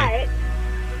her. Okay.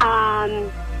 But,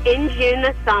 in June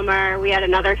this summer, we had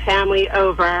another family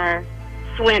over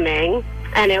swimming,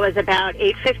 and it was about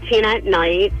 8:15 at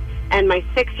night, and my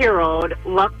 6-year-old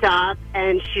looked up,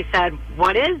 and she said,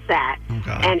 "What is that?"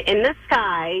 Okay. And in the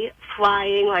sky,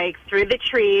 flying, like, through the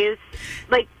trees,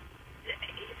 like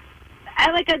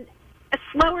a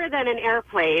slower than an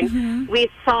airplane, we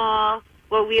saw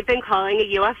what we've been calling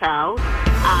a UFO.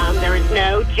 There was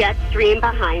no jet stream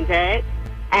behind it,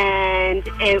 and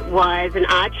it was an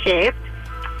odd shape,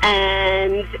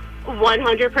 and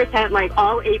 100%, like,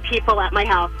 all 8 people at my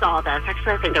house saw this.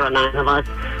 Actually, I think there were 9 of us.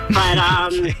 But,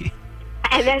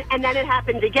 and then it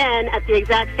happened again at the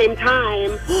exact same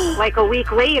time, like a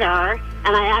week later,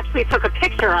 and I actually took a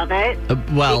picture of it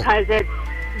because it's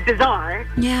bizarre.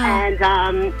 Yeah.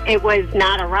 And it was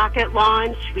not a rocket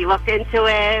launch. We looked into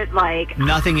it, like...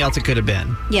 Nothing else it could have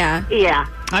been. Yeah. Yeah.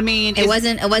 I mean... It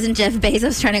wasn't Jeff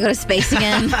Bezos trying to go to space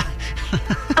again.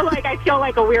 Like, I feel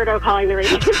like a weirdo calling the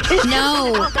radio.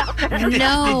 No,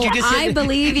 I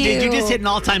believe you. Did you just hit an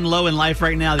all-time low in life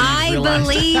right now? That you I just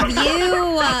believe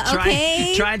you.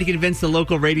 Okay. Trying to convince the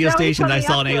local radio station that I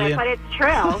saw an alien. But it's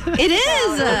true. It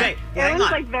is. Okay, it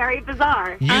was like very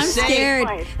bizarre. I'm scared.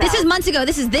 This is months ago.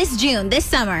 This is this June, this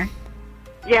summer.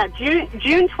 Yeah, June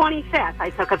 25th,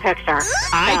 I took a picture.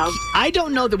 I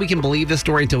don't know that we can believe this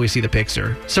story until we see the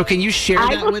picture. So can you share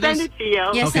that with us? I will send it to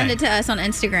you. Yeah, send it to us on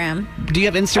Instagram. Do you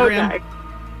have Instagram? Okay.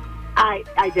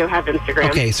 I do have Instagram.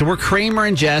 Okay, so we're Kramer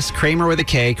and Jess, Kramer with a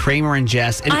K, Kramer and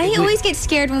Jess. And I always get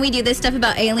scared when we do this stuff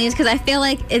about aliens because I feel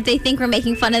like if they think we're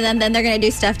making fun of them, then they're going to do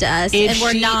stuff to us. And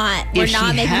we're not. We're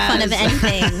not making fun of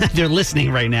anything. They're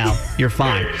listening right now. You're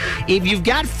fine. If you've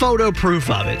got photo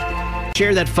proof of it,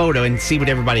 share that photo and see what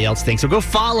everybody else thinks. So go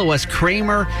follow us,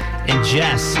 Kramer and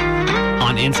Jess,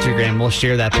 on Instagram. We'll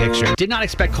share that picture. Did not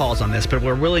expect calls on this, but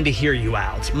we're willing to hear you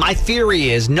out. My theory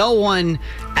is no one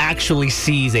actually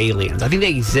sees aliens. I think they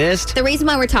exist. The reason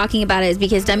why we're talking about it is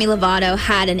because Demi Lovato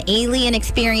had an alien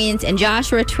experience in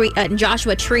Joshua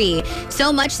Tree,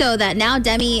 so much so that now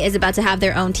Demi is about to have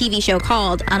their own TV show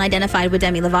called Unidentified with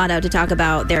Demi Lovato to talk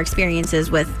about their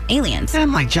experiences with aliens. And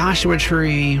I'm like, Joshua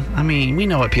Tree, I mean, we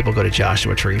know what people go to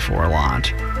Joshua Tree for a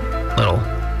lot. Little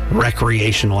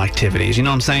recreational activities, you know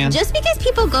what I'm saying? Just because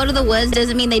people go to the woods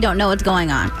doesn't mean they don't know what's going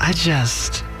on.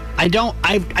 I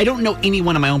don't know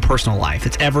anyone in my own personal life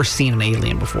that's ever seen an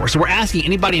alien before. So we're asking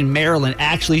anybody in Maryland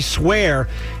actually swear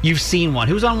you've seen one.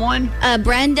 Who's on one?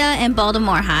 Brenda in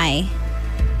Baltimore. Hi.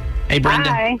 Hey,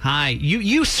 Brenda. Hi.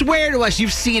 You swear to us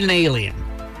you've seen an alien.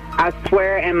 I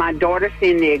swear, and my daughter's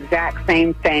seen the exact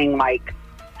same thing like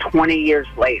 20 years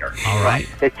later. All right.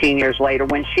 15 years later,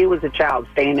 when she was a child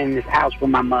staying in this house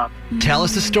with my mom. Tell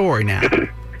us the story now.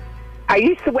 I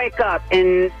used to wake up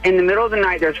in the middle of the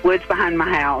night. There's woods behind my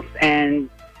house, and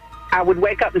I would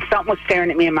wake up and something was staring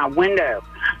at me in my window.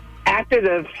 After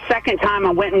the second time,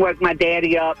 I went and woke my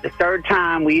daddy up. The third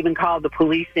time, we even called the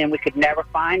police in. We could never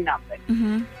find nothing.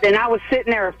 Mm-hmm. Then I was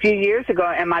sitting there a few years ago,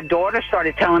 and my daughter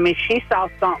started telling me she saw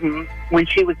something when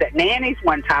she was at Nanny's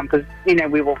one time because, you know,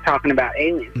 we were talking about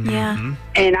aliens. Yeah.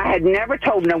 And I had never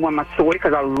told no one my story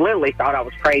because I literally thought I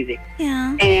was crazy.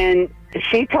 Yeah. And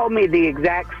she told me the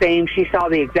exact same. She saw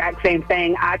the exact same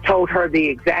thing. I told her the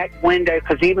exact window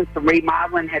because even some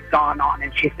remodeling had gone on,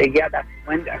 and she said, yeah, that's the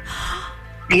window.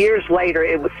 Years later,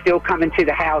 it was still coming to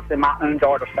the house, and my own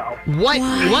daughter saw it.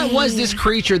 What was this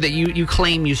creature that you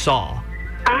claim you saw?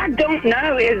 I don't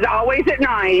know. It's always at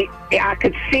night. I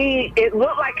could see, it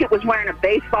looked like it was wearing a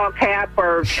baseball cap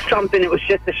or something. It was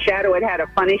just a shadow. It had a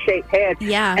funny shaped head.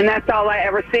 Yeah. And that's all I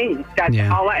ever seen.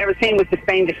 All I ever seen was the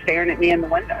thing just staring at me in the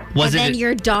window. And then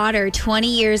your daughter, 20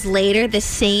 years later, the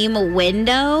same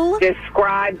window?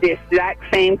 Described the exact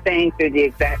same thing through the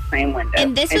exact same window.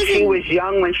 And she was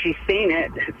young when she seen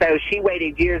it, so she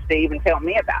waited years to even tell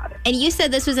me about it. And you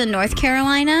said this was in North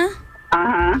Carolina?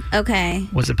 Uh-huh. Okay.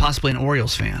 Was it possibly an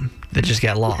Orioles fan that just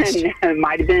got lost? It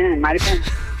might have been.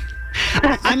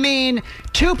 I mean,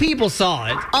 two people saw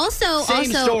it.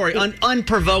 Same story,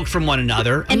 unprovoked from one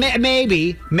another. And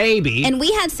maybe. And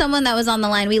we had someone that was on the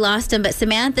line. We lost him, but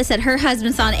Samantha said her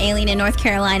husband saw an alien in North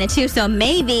Carolina, too, so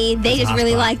maybe they just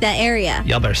really like that area.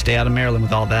 Y'all better stay out of Maryland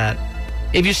with all that.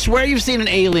 If you swear you've seen an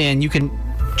alien, you can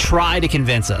try to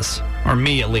convince us. Or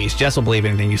me, at least. Jess will believe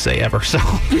anything you say ever, so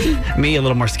me a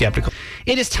little more skeptical.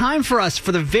 It is time for us,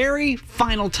 for the very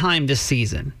final time this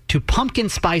season, to pumpkin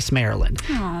spice Maryland.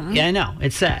 Aww. Yeah, I know.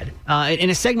 It's sad. In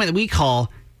a segment that we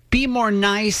call Be More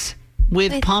Nice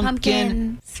with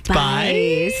Pumpkin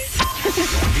Spice.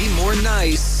 Be more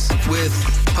nice with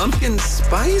pumpkin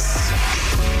spice?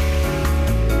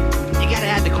 You gotta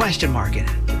add the question mark in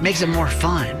it. Makes it more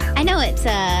fun. I know it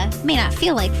may not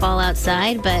feel like fall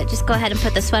outside, but just go ahead and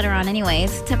put the sweater on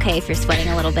anyways. It's okay if you're sweating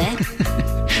a little bit.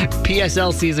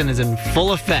 PSL season is in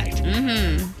full effect.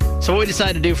 Mm-hmm. So what we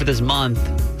decided to do for this month,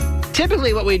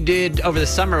 typically what we did over the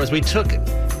summer was we took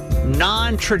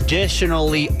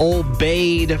non-traditionally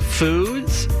obeyed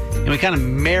foods and we kind of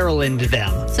Marylanded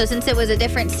them. So since it was a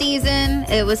different season,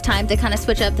 it was time to kind of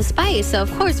switch up the spice. So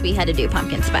of course we had to do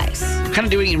pumpkin spice. Kind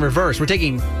of doing it in reverse. We're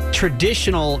taking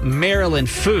traditional Maryland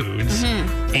foods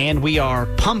and we are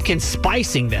pumpkin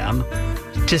spicing them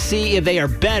to see if they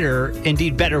are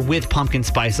indeed better with pumpkin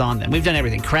spice on them. We've done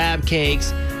everything. Crab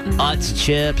cakes, Utz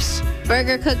chips.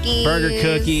 Burger cookies.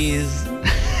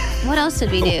 What else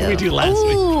did we do? What did we do last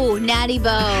week? Ooh, Natty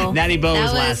Boh. Natty Boh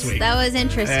was last week. That was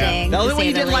interesting. The only one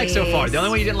you didn't like so far. The only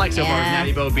one you didn't like so far was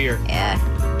Natty Boh beer. Yeah.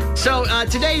 So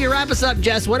today, to wrap us up,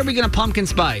 Jess, what are we going to pumpkin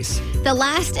spice? The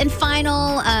last and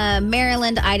final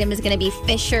Maryland item is going to be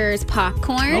Fisher's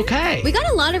popcorn. Okay. We got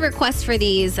a lot of requests for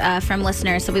these from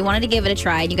listeners, so we wanted to give it a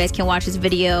try. You guys can watch this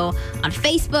video on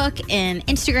Facebook and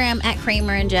Instagram at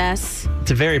Kramer and Jess.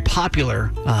 It's a very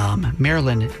popular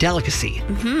Maryland delicacy,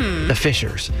 the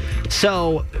Fishers.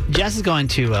 So Jess is going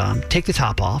to take the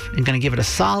top off and going to give it a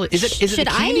solid. Is it the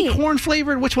candy corn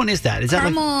flavored? Which one is that? Is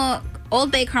caramel, that Old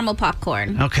Bay caramel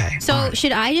popcorn. Okay. So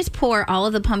should I just pour all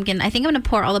of the pumpkin? I think I'm going to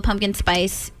pour all the pumpkin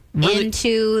spice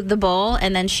into the bowl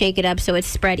and then shake it up so it's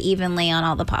spread evenly on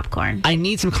all the popcorn. I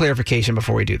need some clarification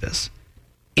before we do this.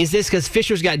 Is this because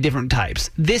Fisher's got different types?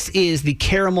 This is the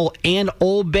caramel and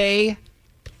Old Bay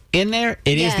in there?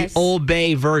 It is the Old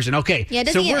Bay version. Okay. Yeah,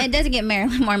 it doesn't get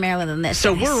more Maryland than this.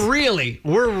 So we're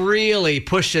really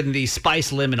pushing the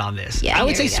spice limit on this. Yeah, I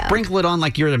would say sprinkle it on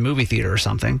like you're at a movie theater or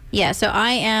something. Yeah, so I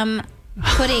am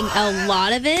putting a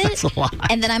lot of it. That's a lot.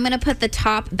 And then I'm going to put the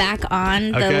top back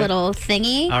on the little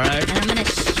thingy. All right. And I'm going to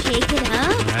shake it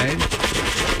up. All right.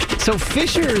 So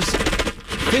Fisher's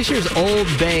Old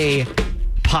Bay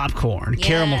popcorn,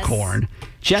 caramel corn.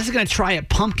 Jess is going to try it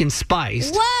pumpkin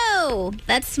spiced. Whoa!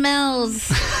 That smells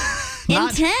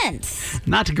intense.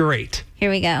 Not great. Here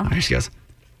we go. Here she goes.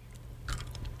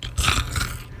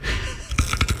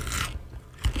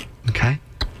 Okay.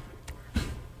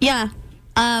 Yeah.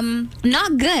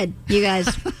 Not good, you guys.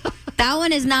 That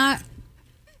one's not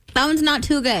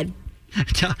too good.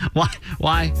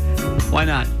 Why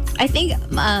not? I think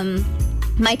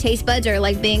my taste buds are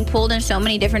like being pulled in so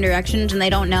many different directions and they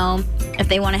don't know if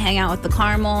they want to hang out with the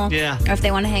caramel or if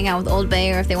they want to hang out with Old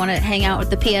Bay or if they want to hang out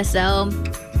with the PSL.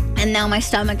 And now my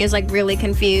stomach is like really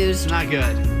confused. Not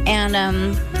good. And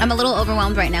I'm a little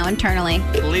overwhelmed right now internally.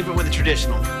 Leave it with the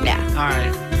traditional. Yeah. All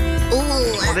right. Ooh.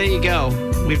 Well, there you go.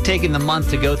 We've taken the month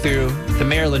to go through the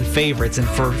Maryland favorites. And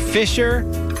for Fisher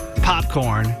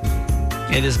popcorn,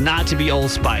 it is not to be Old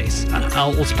Spice.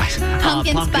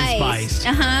 Pumpkin Spice.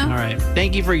 Uh-huh. All right.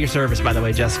 Thank you for your service, by the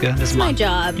way, Jessica. This month. My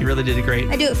job. You really did great.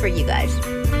 I do it for you guys.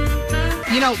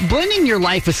 You know, blending your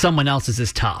life with someone else's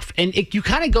is tough. And you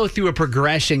kind of go through a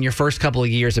progression your first couple of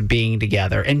years of being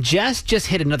together. And Jess just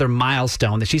hit another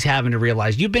milestone that she's having to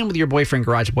realize. You've been with your boyfriend,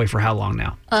 Garage Boy, for how long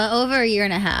now? Over a year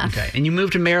and a half. Okay. And you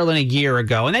moved to Maryland a year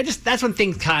ago. And that's when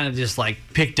things kind of just like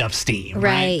picked up steam.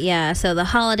 Right, yeah. So the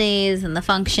holidays and the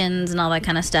functions and all that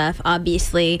kind of stuff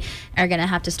obviously are going to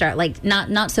have to start like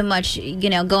not so much,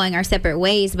 going our separate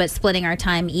ways, but splitting our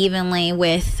time evenly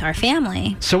with our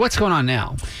family. So what's going on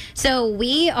now? So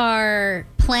we are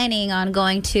planning on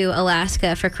going to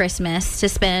Alaska for Christmas to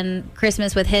spend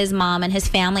Christmas with his mom and his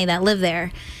family that live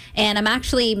there. And I'm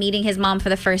actually meeting his mom for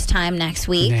the first time next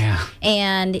week. Yeah.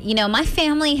 And, my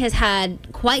family has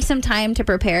had quite some time to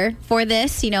prepare for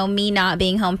this, me not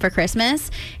being home for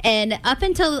Christmas. And up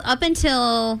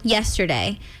until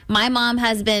yesterday, my mom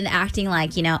has been acting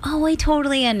like, oh, I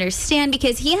totally understand,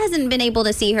 because he hasn't been able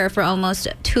to see her for almost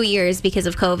 2 years because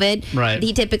of COVID. Right.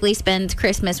 He typically spends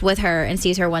Christmas with her and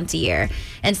sees her once a year.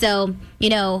 And so,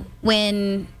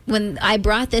 when I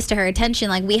brought this to her attention,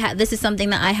 like this is something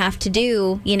that I have to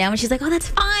do, and she's like, oh, that's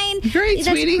fine. Great, that's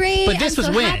sweetie. great. But this I'm was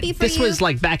so when? happy for This you. was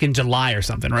like back in July or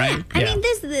something, right? I mean,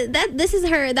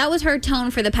 that was her tone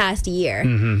for the past year.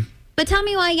 Mm-hmm. But tell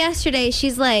me why yesterday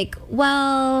she's like,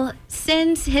 well,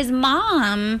 since his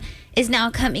mom is now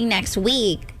coming next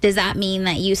week, does that mean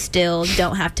that you still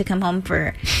don't have to come home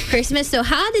for Christmas? So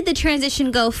how did the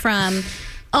transition go from,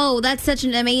 oh, that's such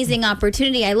an amazing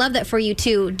opportunity, I love that for you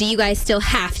too, do you guys still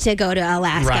have to go to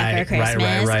Alaska for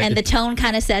Christmas? Right. And the tone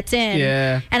kind of sets in.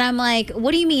 Yeah. And I'm like,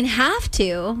 what do you mean have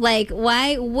to? Like,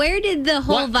 why? Where did the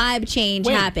whole vibe change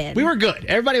happen? We were good.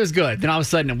 Everybody was good. Then all of a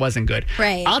sudden it wasn't good.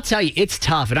 Right. I'll tell you, it's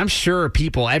tough. And I'm sure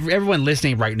people, everyone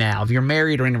listening right now, if you're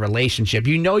married or in a relationship,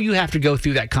 you have to go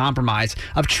through that compromise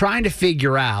of trying to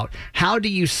figure out how do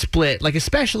you split, like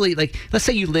especially, like let's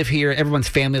say you live here, everyone's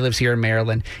family lives here in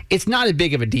Maryland. It's not as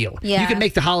big of a deal. Yeah. You can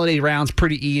make the holiday rounds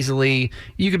pretty easily.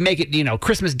 You could make it,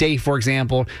 Christmas Day, for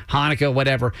example, Hanukkah,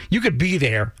 whatever. You could be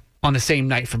there on the same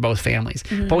night for both families.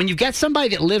 Mm-hmm. But when you get somebody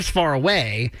that lives far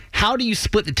away, how do you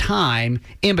split the time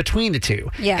in between the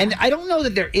two? Yeah. And I don't know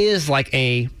that there is like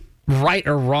a right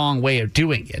or wrong way of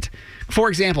doing it. For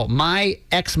example, my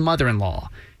ex-mother-in-law,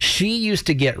 she used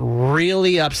to get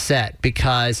really upset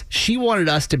because she wanted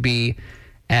us to be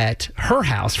at her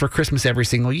house for Christmas every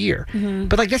single year. Mm-hmm.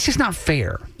 But that's just not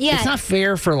fair. Yeah. It's not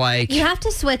fair for You have to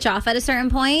switch off at a certain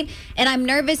point. And I'm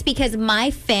nervous because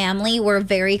my family were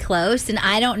very close and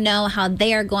I don't know how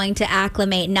they are going to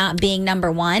acclimate not being number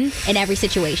one in every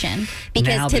situation.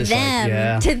 Because Now to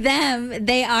this, them,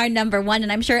 they are number one.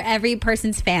 And I'm sure every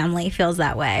person's family feels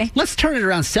that way. Let's turn it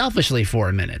around selfishly for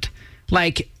a minute.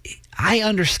 I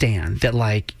understand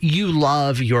that you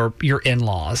love your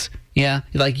in-laws. Yeah,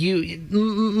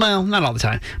 well, not all the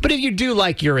time. But if you do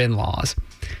like your in-laws,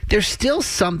 there's still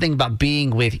something about being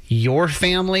with your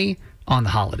family on the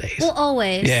holidays. Well,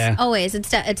 always. Yeah. Always.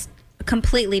 It's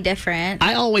completely different.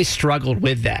 I always struggled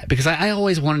with that because I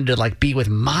always wanted to be with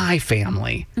my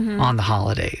family on the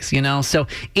holidays, So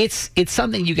it's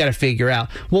something you got to figure out.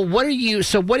 Well, what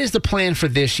is the plan for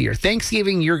this year?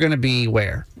 Thanksgiving, you're going to be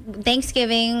where?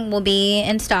 Thanksgiving will be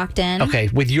in Stockton. Okay,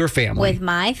 with your family. With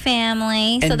my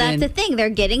family. And so that's then- the thing. They're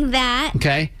getting that.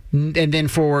 Okay. And then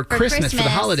for Christmas, for the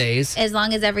holidays. As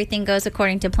long as everything goes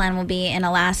according to plan, we'll be in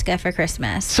Alaska for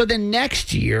Christmas. So then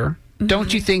next year,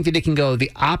 don't you think that it can go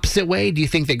the opposite way? Do you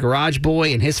think that Garage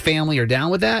Boy and his family are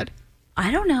down with that? I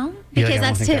don't know You're because like, I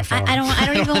that's don't too. think that far. I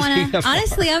don't even want think to. that far.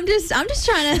 Honestly, I'm just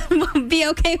trying to be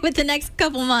okay with the next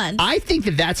couple months. I think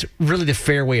that that's really the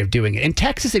fair way of doing it. In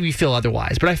Texas, if you feel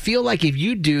otherwise, but I feel like if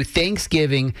you do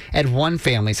Thanksgiving at one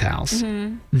family's house,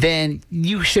 then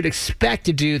you should expect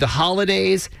to do the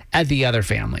holidays at the other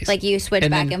family's. Like you switch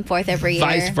And back then and forth every year.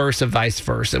 Vice versa,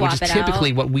 which is Swap it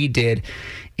typically out. what we did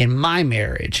in my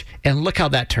marriage. And look how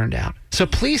that turned out. So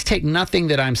please take nothing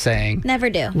that I'm saying Never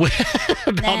do.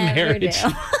 about Never marriage do.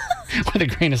 with a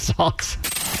grain of salt.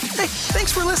 Hey,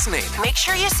 thanks for listening. Make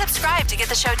sure you subscribe to get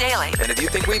the show daily. And if you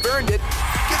think we've earned it,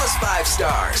 give us 5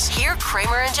 stars. Hear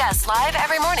Kramer and Jess live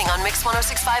every morning on Mix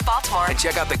 106.5 Baltimore. And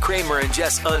check out the Kramer and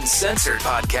Jess Uncensored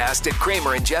podcast at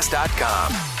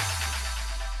kramerandjess.com.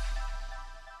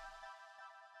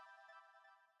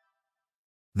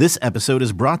 This episode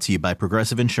is brought to you by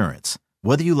Progressive Insurance.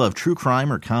 Whether you love true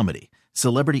crime or comedy,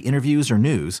 celebrity interviews or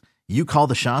news, you call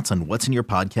the shots on what's in your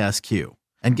podcast queue.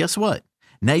 And guess what?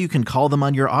 Now you can call them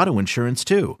on your auto insurance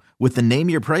too with the Name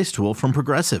Your Price tool from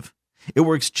Progressive. It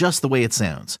works just the way it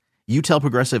sounds. You tell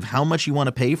Progressive how much you want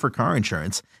to pay for car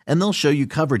insurance, and they'll show you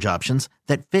coverage options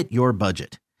that fit your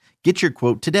budget. Get your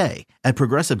quote today at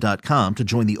Progressive.com to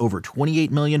join the over 28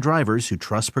 million drivers who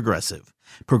trust Progressive.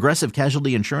 Progressive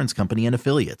Casualty Insurance Company and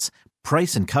Affiliates.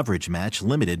 Price and coverage match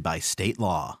limited by state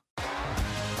law.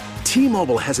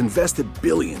 T-Mobile has invested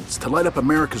billions to light up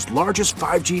America's largest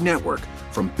 5G network,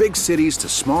 from big cities to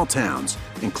small towns,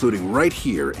 including right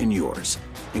here in yours.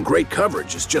 And great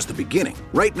coverage is just the beginning.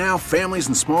 Right now, families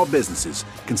and small businesses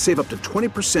can save up to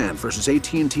 20% versus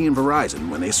AT&T and Verizon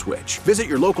when they switch. Visit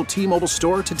your local T-Mobile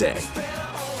store today.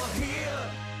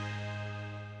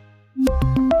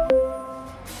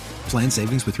 Plan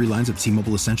savings with 3 lines of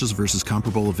T-Mobile Essentials versus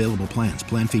comparable available plans.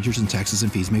 Plan features and taxes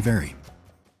and fees may vary.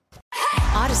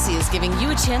 Odyssey is giving you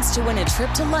a chance to win a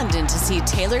trip to London to see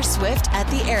Taylor Swift at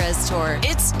the Eras Tour.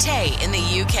 It's Tay in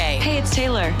the UK. Hey, it's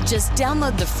Taylor. Just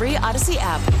download the free Odyssey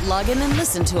app, log in and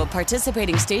listen to a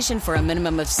participating station for a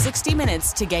minimum of 60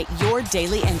 minutes to get your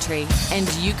daily entry.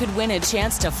 And you could win a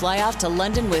chance to fly off to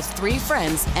London with 3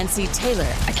 friends and see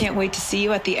Taylor. I can't wait to see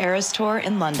you at the Eras Tour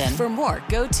in London. For more,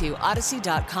 go to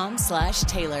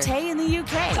odyssey.com/Taylor. Tay in the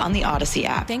UK. It's on the Odyssey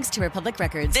app. Thanks to Republic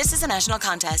Records. This is a national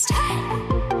contest.